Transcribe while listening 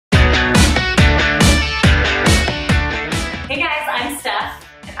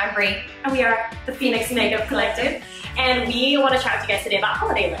Great. And we are the Phoenix Makeup Collective. And we want to chat to you guys today about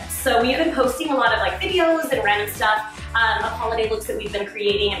holiday looks. So we've been posting a lot of like videos and random stuff of holiday looks that we've been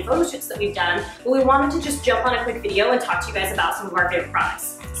creating and photo shoots that we've done. But we wanted to just jump on a quick video and talk to you guys about some of our favorite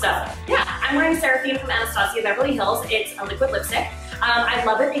products. So yeah, I'm wearing Sarafine from Anastasia, Beverly Hills. It's a liquid lipstick. I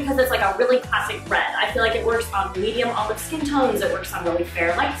love it because it's like a really classic red. I feel like it works on medium olive skin tones. It works on really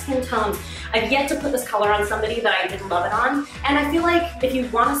fair light skin tones. I've yet to put this color on somebody that I didn't love it on. And I feel like if you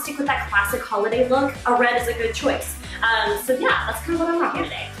want to stick with that classic holiday look, a red is a good choice. So yeah, that's kind of what I'm rocking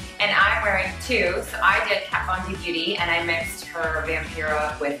today. And I'm wearing two. So I did Kat Von D Beauty and I mixed her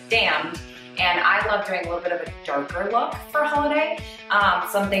Vampira with Damned. And I love doing a little bit of a darker look for holiday.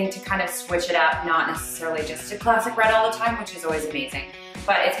 Something to kind of switch it up, not necessarily just a classic red all the time, which is always amazing.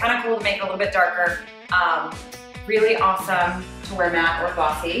 But it's kind of cool to make it a little bit darker. Really awesome to wear matte or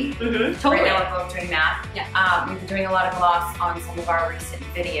glossy. Totally. Right now we're both doing matte. Yeah. We've been doing a lot of gloss on some of our recent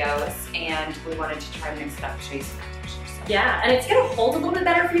videos, and we wanted to try and mix it up to show you some textures. So. Yeah, and it's gonna hold a little bit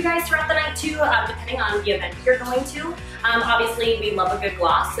better for you guys throughout the night too, depending on the event you're going to. Obviously, we love a good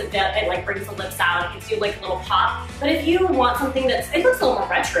gloss. It like brings the lips out. It gives you like a little pop. But if you want something it looks a little more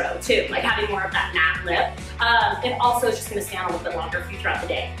retro too, like having more of that matte lip, it also is just gonna stand a little bit longer for you throughout the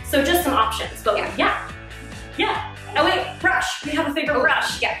day. So just some options, but yeah. Oh wait, brush. We have a favorite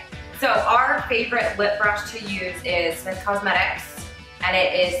brush. Yeah. So our favorite lip brush to use is Smith Cosmetics, and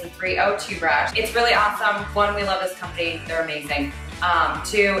it is the 302 brush. It's really awesome. One, we love this company. They're amazing.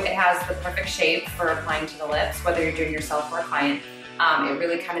 Two, it has the perfect shape for applying to the lips, whether you're doing yourself or a client. It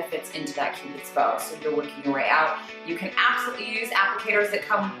really kind of fits into that Cupid's bow, so you're working your way out. You can absolutely use applicators that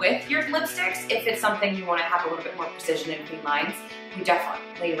come with your lipsticks if it's something you want to have a little bit more precision and clean lines. We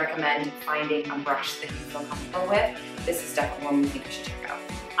definitely recommend finding a brush that you feel comfortable with. This is definitely one we think you should check out.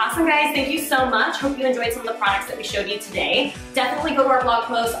 Awesome guys, thank you so much. Hope you enjoyed some of the products that we showed you today. Definitely go to our blog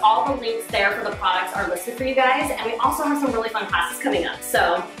post. All the links there for the products are listed for you guys. And we also have some really fun classes coming up.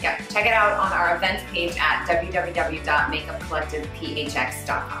 So yeah, check it out on our events page at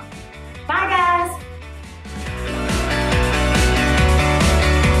www.makeupcollectivephx.com.